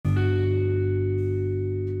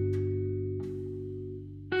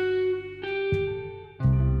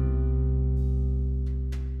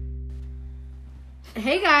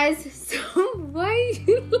Hey guys, so why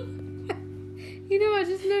you know, I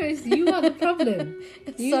just noticed you are the problem.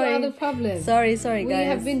 You Sorry. are the problem. Sorry, We guys.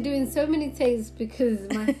 have been doing so many takes because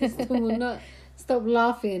my system will not stop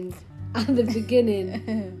laughing at the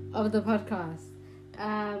beginning of the podcast.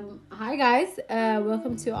 Hi guys,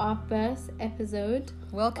 welcome to our first episode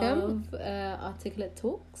Welcome. of Articulate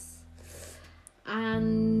Talks.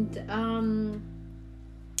 And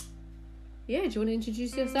yeah, do you want to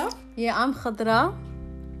introduce yourself? Yeah, I'm Khadra.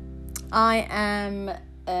 I am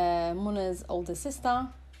Muna's older sister.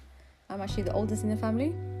 I'm actually the oldest in the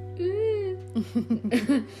family.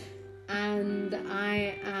 And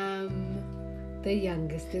I am the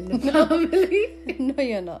youngest in the family. No,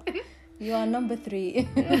 you're not. You are number 3.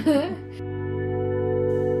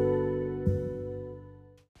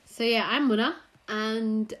 So yeah, I'm Muna,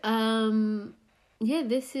 and yeah,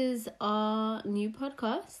 this is our new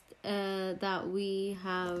podcast that we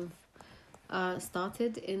have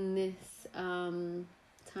started in this time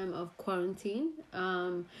of quarantine.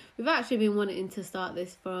 We've actually been wanting to start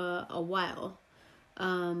this for a while.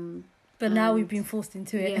 But now we've been forced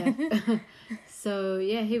into it. Yeah. So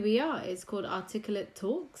yeah, here we are. It's called Articulate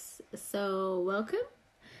Talks. So welcome.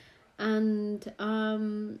 And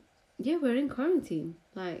yeah, we're in quarantine.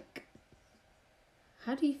 Like,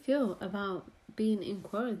 how do you feel about being in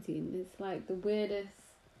quarantine? It's like the weirdest.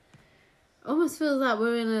 Almost feels like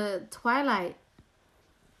we're in a twilight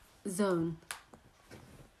zone.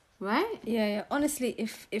 Right? Yeah. Honestly,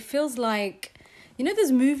 if it feels like, you know,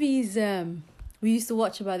 those movies we used to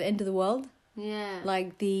watch about the end of the world, Yeah.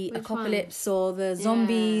 like the Which apocalypse or the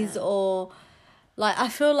zombies, Yeah. or like I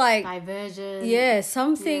feel like Divergent. yeah,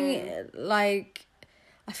 something Yeah. like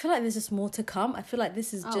I feel like there's just more to come. I feel like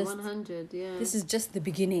this is Oh, just 100, yeah. this is just the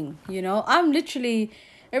beginning, you know. I'm literally,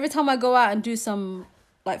 every time I go out and do some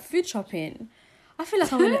like food shopping, I feel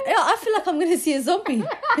like I'm gonna see a zombie.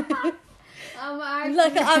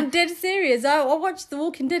 Like, I'm dead serious. I watched The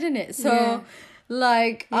Walking Dead in it, so Yeah.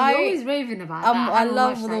 like You're always raving about that. I haven't love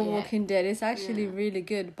watched The that yet. Walking Dead. It's actually Yeah. really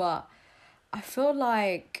good, but I feel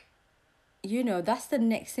like, you know, that's the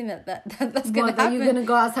next thing that's gonna What, happen. that you're gonna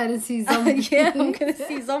go outside and see zombies? Yeah, I'm gonna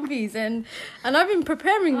see zombies, and I've been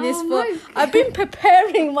preparing this Oh for. my I've been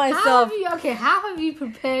preparing How myself. have you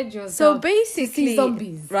prepared yourself So to basically, see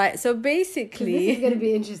zombies? right? So 'Cause this is basically, gonna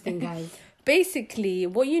be interesting, guys. basically,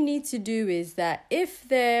 what you need to do is that if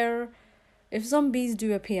zombies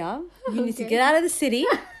do appear, you need to Okay. get out of the city,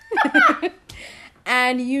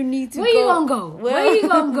 and you need to Where you gonna go? Where you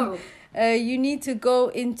gonna go? You need to go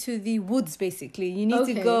into the woods. Basically, you need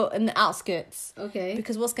to Okay. go in the outskirts, Okay.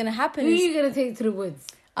 because what's gonna happen Who are is you gonna take to the woods?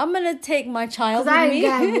 I'm gonna take my child Because I with ain't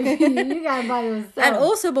me. going with you. You gotta by yourself. And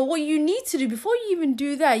also, but what you need to do before you even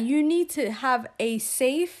do that, you need to have a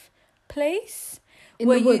safe place In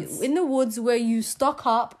where the woods. in the woods where you stock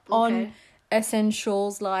up on Okay.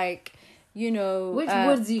 essentials, like, you know, Which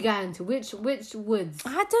woods you going to? Which woods?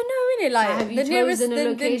 I don't know, innit? Like Have you the nearest, chosen a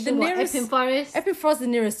location? the What, nearest Epping Forest? Epping Forest is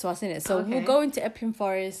the nearest to us, innit? So Okay. we'll go into Epping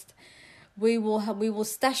Forest. We will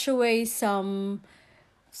stash away some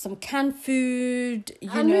canned food.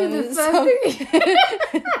 I knew the first some-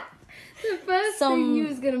 thing. The first Some- thing you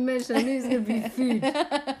was gonna mention, I knew it was gonna be food.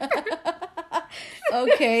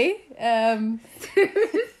 Okay. and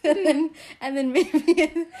then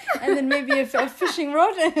maybe a fishing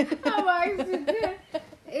rod. Oh my goodness.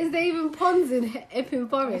 Is there even ponds in Epping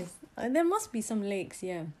Forest? There must be some lakes,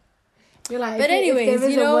 yeah. You're like, But anyways, if there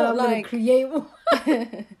you isn't know, one, I'm gonna like- create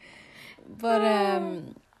one. But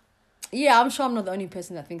yeah, I'm sure I'm not the only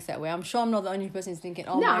person that thinks that way. I'm sure I'm not the only person who's thinking,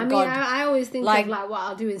 oh No, my I mean, god. I always think Like- of like what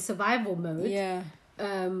I'll do in survival mode. Yeah.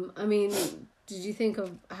 I mean, did you think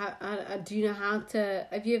of how? Do you know how to?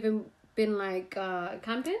 Have you ever been like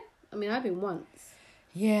camping? I mean, I've been once.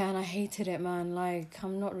 Yeah, and I hated it, man. Like,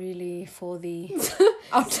 I'm not really for the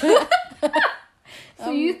So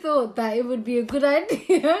you thought that it would be a good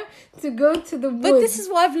idea to go to the woods? But this is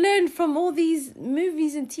what I've learned from all these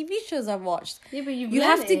movies and TV shows I've watched. yeah, but You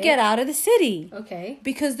have to get out of the city. Okay.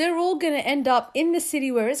 Because they're all going to end up in the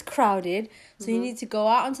city where it's crowded. So you need to go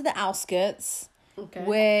out onto the outskirts Okay.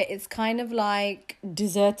 where it's kind of like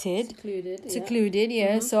deserted. Secluded.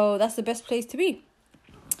 Yeah. So that's the best place to be.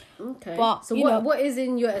 Okay. But, so you know- what is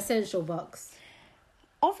in your essential box?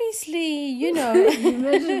 Obviously, you know, You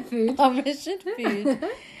mentioned food. I mentioned food.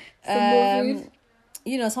 Some more food.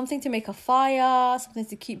 You know, something to make a fire, something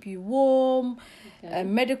to keep you warm, Okay. a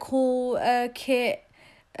medical kit,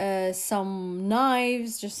 some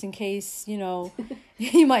knives just in case, you know,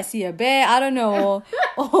 you might see a bear, I don't know,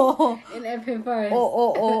 or In Epping Forest.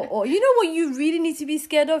 or you know what you really need to be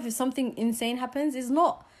scared of if something insane happens? It's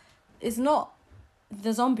not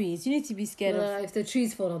the zombies. You need to be scared of... if the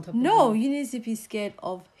trees fall on top No, of you need to be scared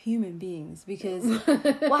of human beings, because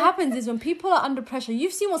what happens is when people are under pressure,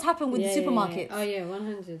 you've seen what's happened with the supermarkets. Oh yeah,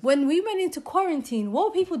 100. When we went into quarantine, what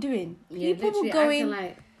were people doing? People were going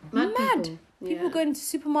like mad. People going into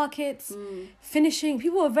supermarkets, finishing.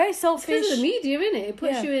 People were very selfish. It's because of the media, innit? It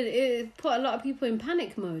puts you in. It put a lot of people in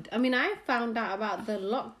panic mode. I mean, I found out about the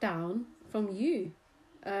lockdown from you.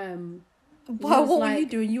 What were you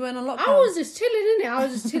doing? You went on lockdown? I was just chilling in it. I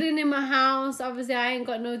was just chilling in my house. Obviously, I ain't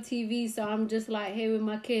got no TV, so I'm just like here with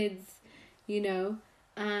my kids, you know.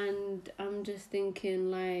 And I'm just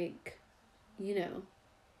thinking, like, you know,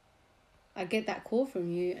 I get that call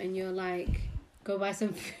from you, and you're like, go buy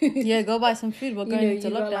some food. Yeah, go buy some food. We're going into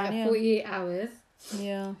you lockdown. Got like 48 hours.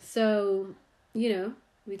 Yeah. So, you know,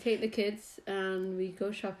 we take the kids and we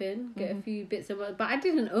go shopping, get a few bits of, but I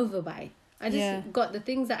didn't overbuy. I just got the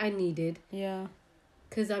things that I needed. Yeah.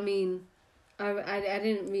 Because, I mean, I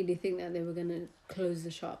didn't really think that they were going to close the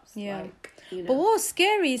shops. Yeah. Like, you know. But what was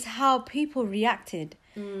scary is how people reacted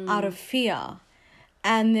out of fear.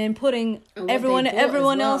 And then putting everyone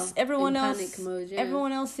else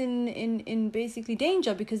in basically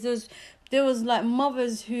danger, because there was like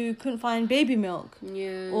mothers who couldn't find baby milk,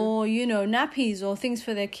 or you know, nappies or things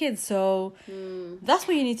for their kids. So that's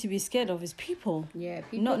what you need to be scared of, is people. Yeah,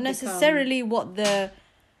 people not necessarily what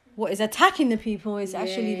is attacking the people. Is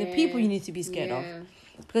actually the people you need to be scared of,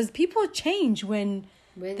 because people change when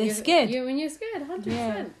they're scared. Yeah, when you're scared,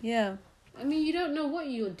 100%. Yeah. I mean, you don't know what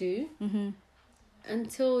you'll do.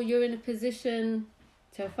 Until you're in a position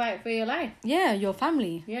to fight for your life. Yeah, your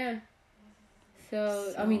family. Yeah.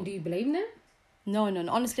 So, I mean, do you blame them? No.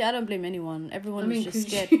 Honestly, I don't blame anyone. Everyone was just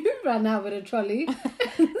scared. You ran out with a trolley.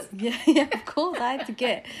 yeah, of course. I had to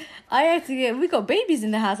get. We got babies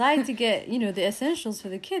in the house. I had to get, you know, the essentials for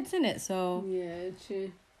the kids, innit? So. Yeah,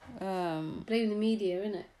 true. Blame the media,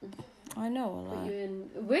 innit? I know.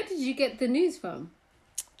 Where did you get the news from?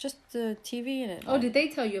 Just the TV, innit? Oh, did they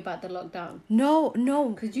tell you about the lockdown? No.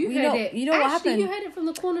 Because you heard it. You know what happened? You heard it from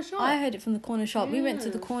the corner shop. I heard it from the corner shop. Yeah. We went to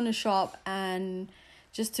the corner shop and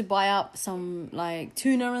just to buy up some like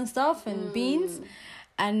tuna and stuff and beans.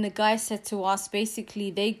 And the guy said to us, basically,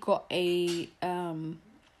 they got a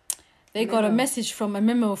message from a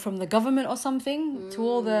memo from the government or something to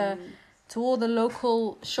all the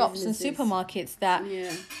local shops and supermarkets that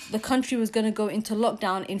the country was going to go into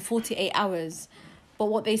lockdown in 48 hours. But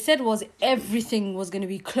what they said was everything was going to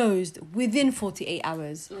be closed within 48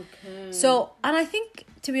 hours. Okay. So, and I think,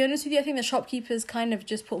 to be honest with you, I think the shopkeepers kind of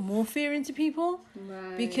just put more fear into people.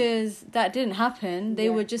 Right. Because that didn't happen. They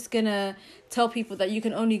were just going to tell people that you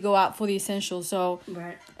can only go out for the essentials. So,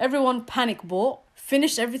 everyone panic bought,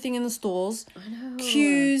 finished everything in the stores,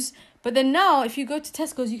 queues. But then now, if you go to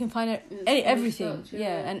Tesco's, you can find everything.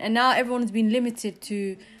 And now everyone's been limited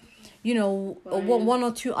to, you know, one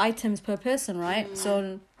or two items per person, right?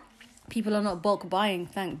 So people are not bulk buying,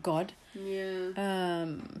 thank God. Yeah.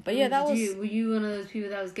 But yeah, were you one of those people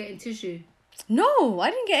that was getting tissue? No, I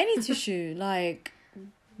didn't get any tissue. Like,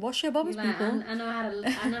 wash your bubbles, people. I know how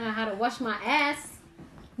to wash my ass.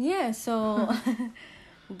 Yeah. So,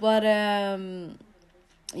 but yeah.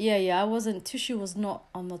 I wasn't. Tissue was not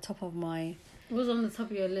on the top of my. It was on the top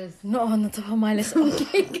of your list. Not on the top of my list.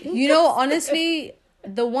 You know, honestly.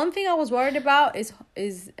 The one thing I was worried about is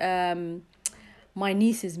my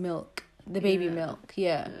niece's milk, the baby milk,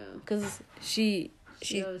 because she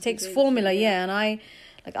takes formula, and I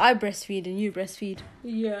breastfeed and you breastfeed,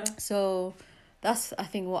 so that's I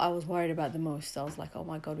think what I was worried about the most. I was like, oh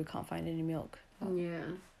my God, we can't find any milk.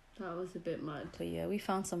 That was a bit mad. But yeah, we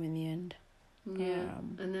found some in the end.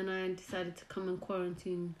 And then I decided to come and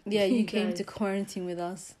quarantine. Yeah, you came to quarantine with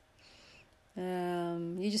us.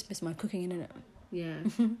 You just missed my cooking, innit? Yeah.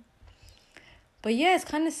 But yeah, it's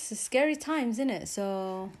kind of scary times, isn't it?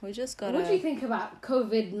 So we just gotta... What do you think about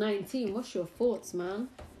COVID-19? What's your thoughts, man?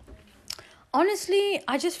 Honestly,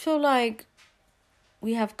 I just feel like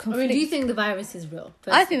we have conflict. I mean, do you think the virus is real?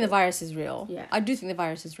 I think the virus is real. Yeah. I do think the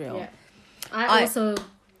virus is real. Yeah. I also...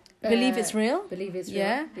 believe it's real.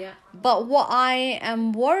 Yeah. But what I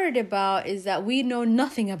am worried about is that we know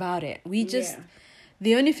nothing about it. We just...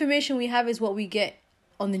 The only information we have is what we get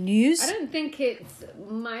on the news. I don't think it's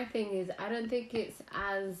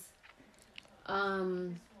as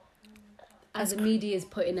the media is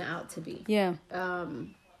putting it out to be. Yeah.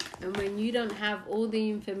 And when you don't have all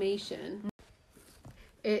the information,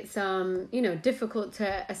 it's difficult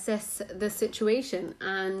to assess the situation.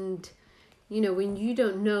 And when you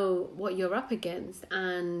don't know what you're up against,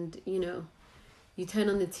 and you turn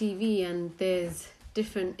on the TV and there's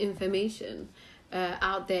different information,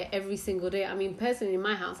 out there every single day. I mean, personally, in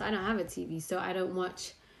my house, I don't have a TV, so I don't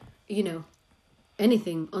watch, you know,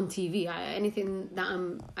 anything on TV. Anything that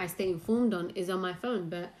I stay informed on is on my phone.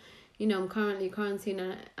 But, you know, I'm currently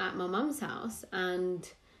quarantined at my mum's house, and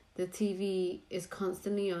the TV is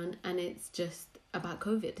constantly on, and it's just about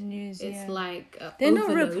COVID. News, it's like they're overload.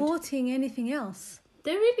 not reporting anything else.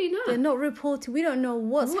 They're really not. They're not reporting. We don't know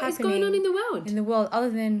what's happening. What is going on in the world? In the world, other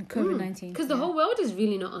than COVID-19. Because the whole world is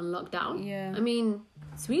really not on lockdown. Yeah. I mean,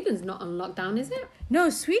 Sweden's not on lockdown, is it? No,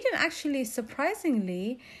 Sweden actually,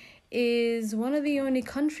 surprisingly, is one of the only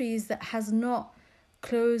countries that has not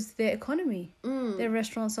closed their economy. Their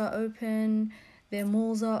restaurants are open. Their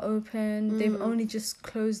malls are open. They've only just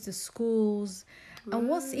closed the schools. And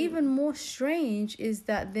what's even more strange is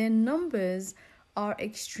that their numbers are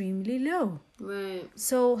extremely low. Right.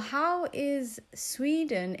 So how is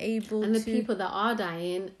Sweden able to... And the people that are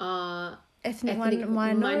dying are ethnic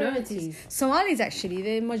minorities. Somalis, actually.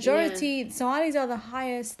 The majority... Somalis are the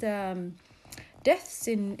highest deaths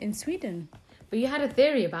in Sweden. But you had a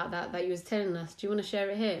theory about that you was telling us. Do you want to share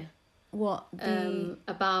it here? What?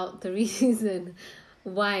 About the reason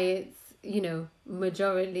why it's, you know,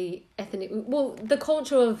 majority ethnic... Well, the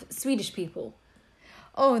culture of Swedish people.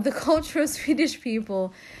 Oh, the culture of Swedish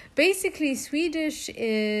people. Basically, Swedish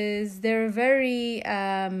is... They're a very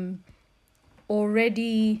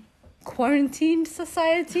already quarantined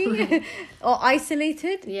society. Or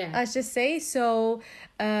isolated, I should say. So,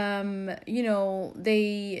 you know,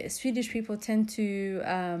 Swedish people tend to...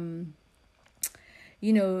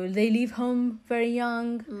 you know, they leave home very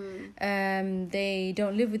young. They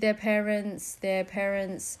don't live with their parents. Their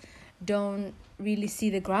parents don't really see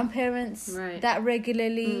the grandparents that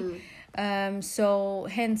regularly. So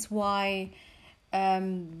hence why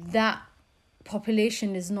that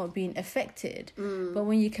population is not being affected. But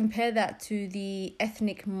when you compare that to the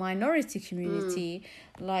ethnic minority community,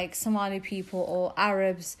 like Somali people or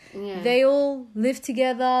Arabs, they all live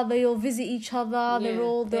together, they all visit each other, they're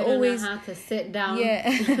always know how to sit down.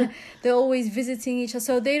 They're always visiting each other,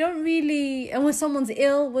 so they don't really... And when someone's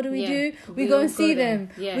ill, what do? We go and see them.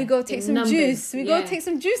 We go take some juice. We go take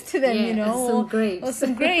some juice to them, you know, or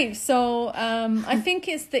some grapes. So I think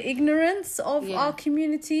it's the ignorance of our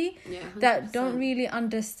community that don't really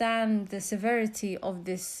understand the severity of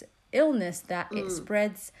this illness, that it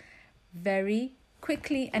spreads very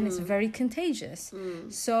quickly and it's very contagious.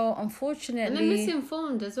 So unfortunately... And they're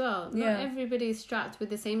misinformed as well. Not everybody is strapped with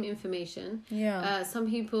the same information. Some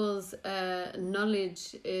people's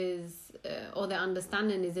knowledge is, or their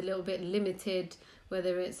understanding is a little bit limited,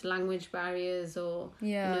 whether it's language barriers or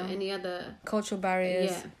you know, any other... cultural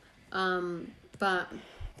barriers. But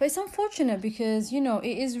it's unfortunate because, you know,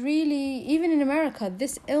 it is really... Even in America,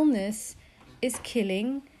 this illness is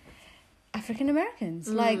killing African Americans.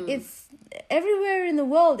 Like, it's everywhere in the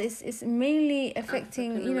world. It's mainly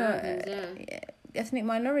affecting, you know, ethnic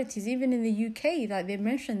minorities. Even in the UK, like they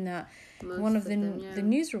mentioned that one of the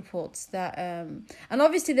news reports that and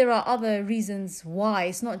obviously there are other reasons why.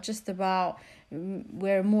 It's not just about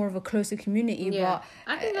we're more of a closer community, but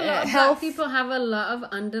I think a lot of black people have a lot of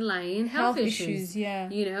underlying health issues.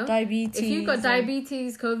 You know, diabetes. If you've got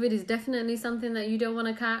diabetes, COVID is definitely something that you don't want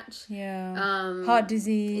to catch. Heart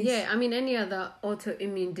disease. I mean any other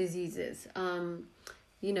autoimmune diseases.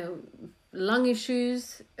 You know, lung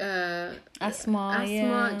issues, asthma.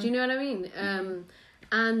 Do you know what I mean?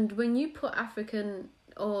 And when you put African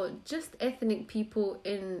or just ethnic people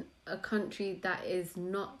in a country that is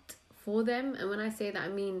not for them, and when I say that, I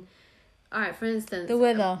mean, all right, for instance, the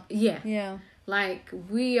weather. Like,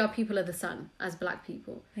 we are people of the sun as black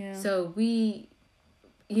people. So we,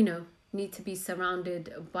 you know, need to be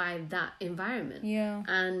surrounded by that environment.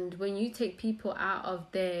 And when you take people out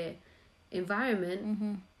of their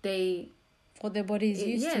environment, they... what their body is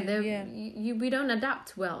used to. We don't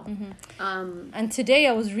adapt well. And today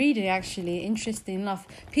I was reading, actually, interesting enough,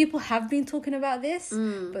 people have been talking about this,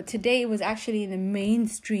 but today it was actually in the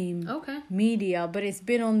mainstream media, but it's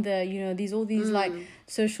been on the, you know, these like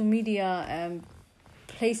social media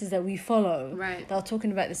places that we follow that are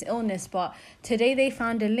talking about this illness. But today they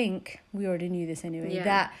found a link, we already knew this anyway,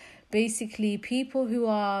 that basically people who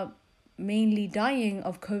are mainly dying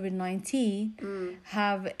of COVID-19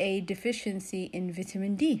 have a deficiency in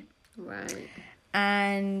vitamin D.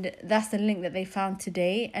 And that's the link that they found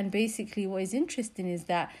today. And basically what is interesting is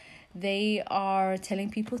that they are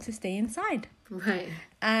telling people to stay inside.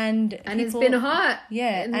 And people, it's been hot.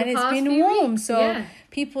 And it's been warm. Weeks. So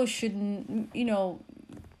people shouldn't, you know,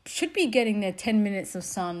 should be getting their 10 minutes of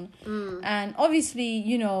sun. And obviously,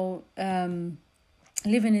 you know,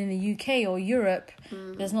 living in the UK or Europe,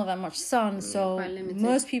 there's not that much sun, so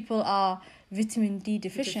most people are vitamin D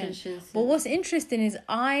deficient. But what's interesting is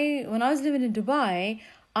when I was living in Dubai,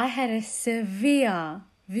 I had a severe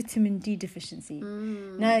vitamin D deficiency.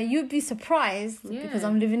 Now you'd be surprised because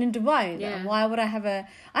I'm living in Dubai. Why would I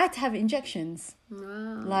had to have injections.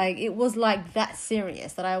 Wow. Like it was like that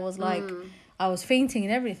serious that I was like I was fainting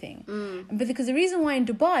and everything. But because the reason why in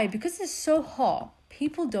Dubai, because it's so hot,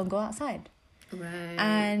 people don't go outside. Right.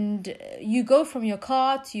 And you go from your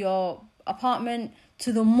car to your apartment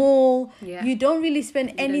to the mall. You don't really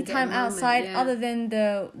spend any time outside other than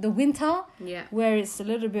the winter where it's a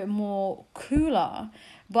little bit more cooler.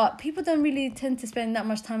 But people don't really tend to spend that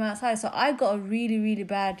much time outside. So I got a really, really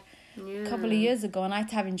bad couple of years ago, and I had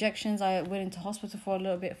to have injections. I went into hospital for a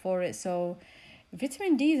little bit for it. So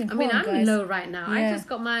vitamin D is important, I'm guys. low right now. I just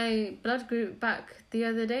got my blood group back the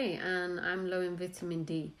other day, and I'm low in vitamin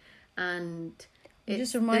D. And you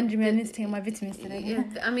just reminded me I need to take my vitamins today.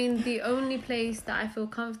 I mean, the only place that I feel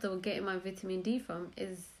comfortable getting my vitamin D from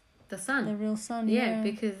is the sun. The real sun,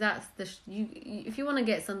 because that's if you want to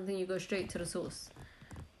get something, you go straight to the source.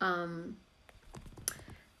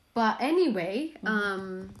 But anyway,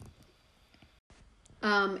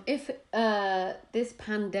 if this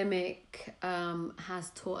pandemic has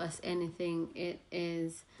taught us anything, it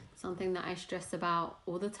is something that I stress about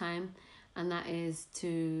all the time, and that is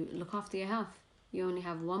to look after your health. You only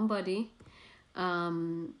have one body,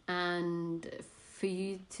 and for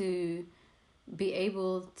you to be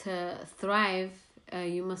able to thrive,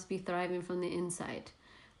 you must be thriving from the inside.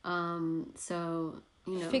 So,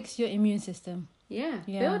 you know, fix your immune system.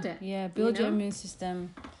 Build it. Build your immune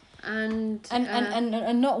system. And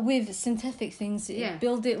not with synthetic things.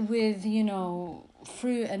 Build it with,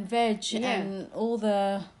 fruit and veg and all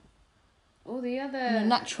the other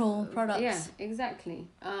natural products. Yeah, exactly.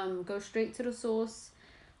 Go straight to the source.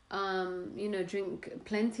 Drink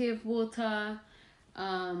plenty of water.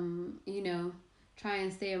 Try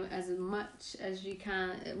and stay as much as you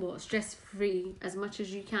can, stress free as much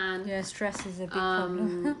as you can. Yeah, stress is a big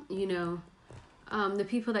problem. The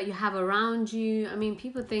people that you have around you. I mean,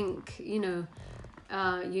 people think, your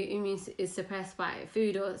immune is suppressed by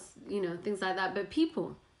food or, things like that. But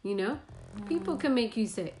people, people can make you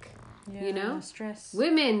sick. Stress.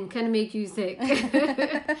 Women can make you sick. Why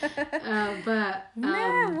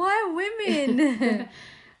women?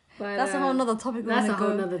 But, that's a whole nother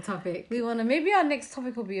topic. Maybe our next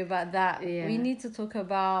topic will be about that. Yeah. We need to talk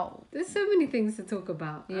about. There's so many things to talk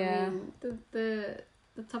about. Yeah. I mean, the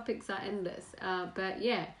topics are endless.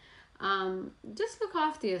 Just look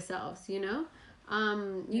after yourselves. You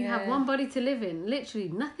have one body to live in. Literally,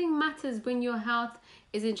 nothing matters when your health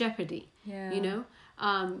is in jeopardy. Yeah.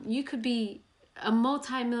 You could be a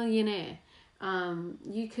multi-millionaire.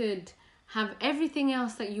 You could have everything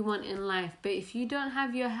else that you want in life, but if you don't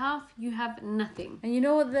have your health, you have nothing. And you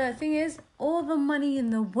know what the thing is? All the money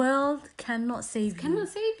in the world cannot save you. Cannot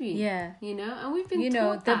save you. Yeah. And we've been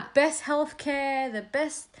taught the best healthcare, the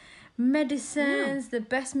best medicines, the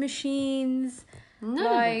best machines.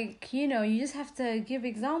 You just have to give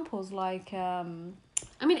examples like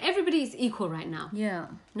everybody's equal right now. Yeah.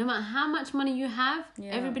 No matter how much money you have,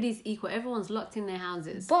 everybody's equal. Everyone's locked in their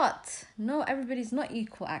houses. But no, everybody's not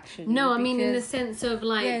equal actually. No, in the sense of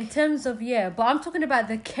like... Yeah, in terms of, but I'm talking about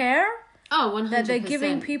the care... Oh, 100%. That they're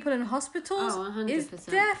giving people in hospitals 100%. Is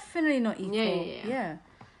definitely not equal. Yeah.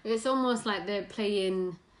 It's almost like they're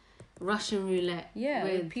playing Russian roulette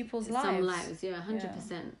with people's some lives.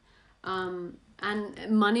 100%. And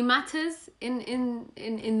money matters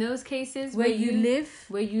in those cases where you live.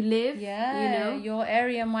 Yeah, your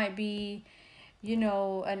area might be,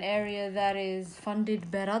 an area that is funded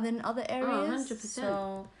better than other areas. 100%.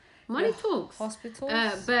 So money talks. Hospitals,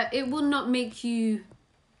 but it will not make you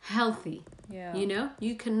healthy. Yeah,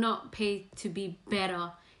 you cannot pay to be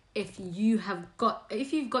better if you've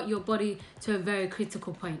got your body to a very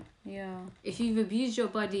critical point. Yeah, if you've abused your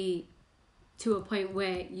body to a point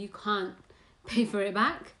where you can't pay for it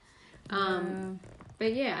back.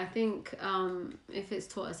 But I think if it's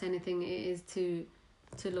taught us anything, it is to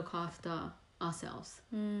look after ourselves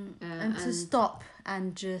and to stop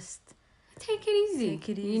and just take it easy.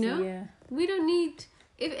 We don't need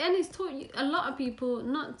and it's taught a lot of people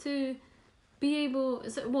not to be able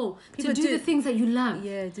to do the things that you love.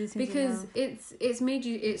 Do things because it's made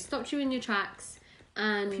you, it stopped you in your tracks.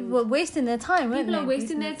 And people are wasting their time. People are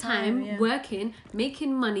wasting their time working,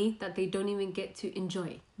 making money that they don't even get to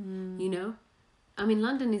enjoy.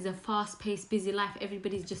 London is a fast-paced, busy life.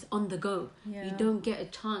 Everybody's just on the go. You don't get a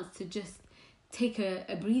chance to just take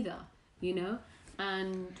a breather.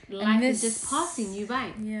 And life is just passing you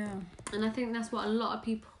by. And I think that's what a lot of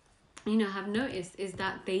people, you know, have noticed, is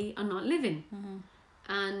that they are not living.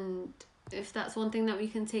 And if that's one thing that we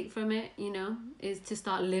can take from it, you know, is to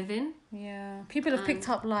start living. Yeah. People have picked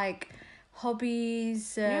up like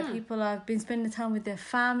hobbies. People have been spending time with their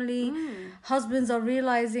family. Husbands are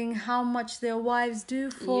realizing how much their wives do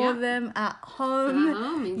for them at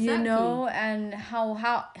home. Exactly. You know, and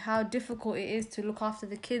how difficult it is to look after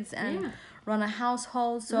the kids and run a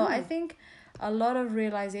household. So I think a lot of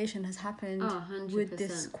realization has happened with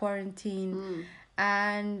this quarantine.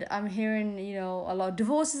 And I'm hearing, you know, a lot of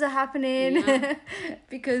divorces are happening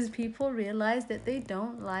because people realize that they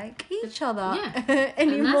don't like each other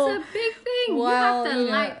anymore. And that's a big thing. Well, you have to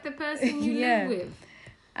like the person you live with.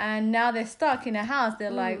 And now they're stuck in a house.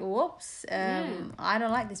 They're like, whoops, I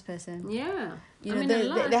don't like this person. Yeah. You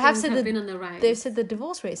know, they have said been on the rise. They've said the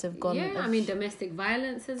divorce rates have gone. Yeah, I mean, domestic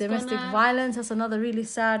violence has gone up. Domestic violence, that's another really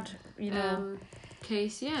sad, you know,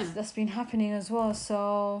 case, that's been happening as well.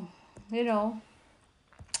 So, you know,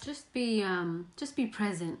 just be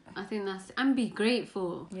present. I think and be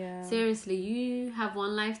grateful. Yeah. Seriously, you have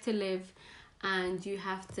one life to live, and you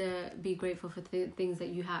have to be grateful for the things that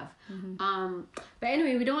you have. But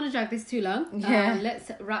anyway, we don't want to drag this too long. Let's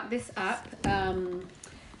wrap this up.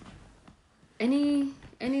 Any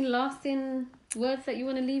lasting words that you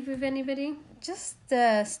want to leave with anybody? Just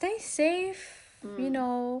stay safe. You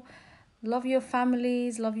know, love your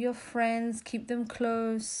families, love your friends, keep them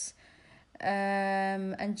close.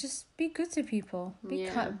 And just be good to people.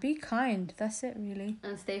 Be kind. That's it, really.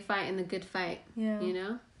 And stay fighting the good fight. Yeah. You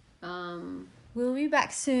know. We'll be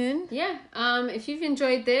back soon. Yeah. If you've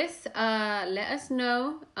enjoyed this, let us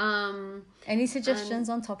know. Any suggestions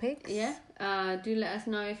on topics? Yeah. Do let us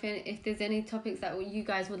know if there's any topics that you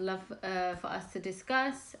guys would love for us to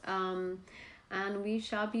discuss. And we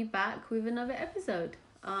shall be back with another episode.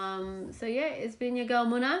 So yeah, it's been your girl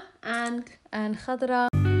Muna and Khadra.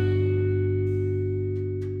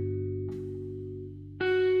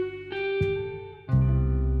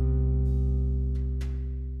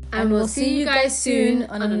 And we'll see you guys soon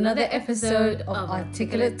on another episode of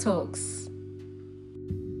Articulate Talks.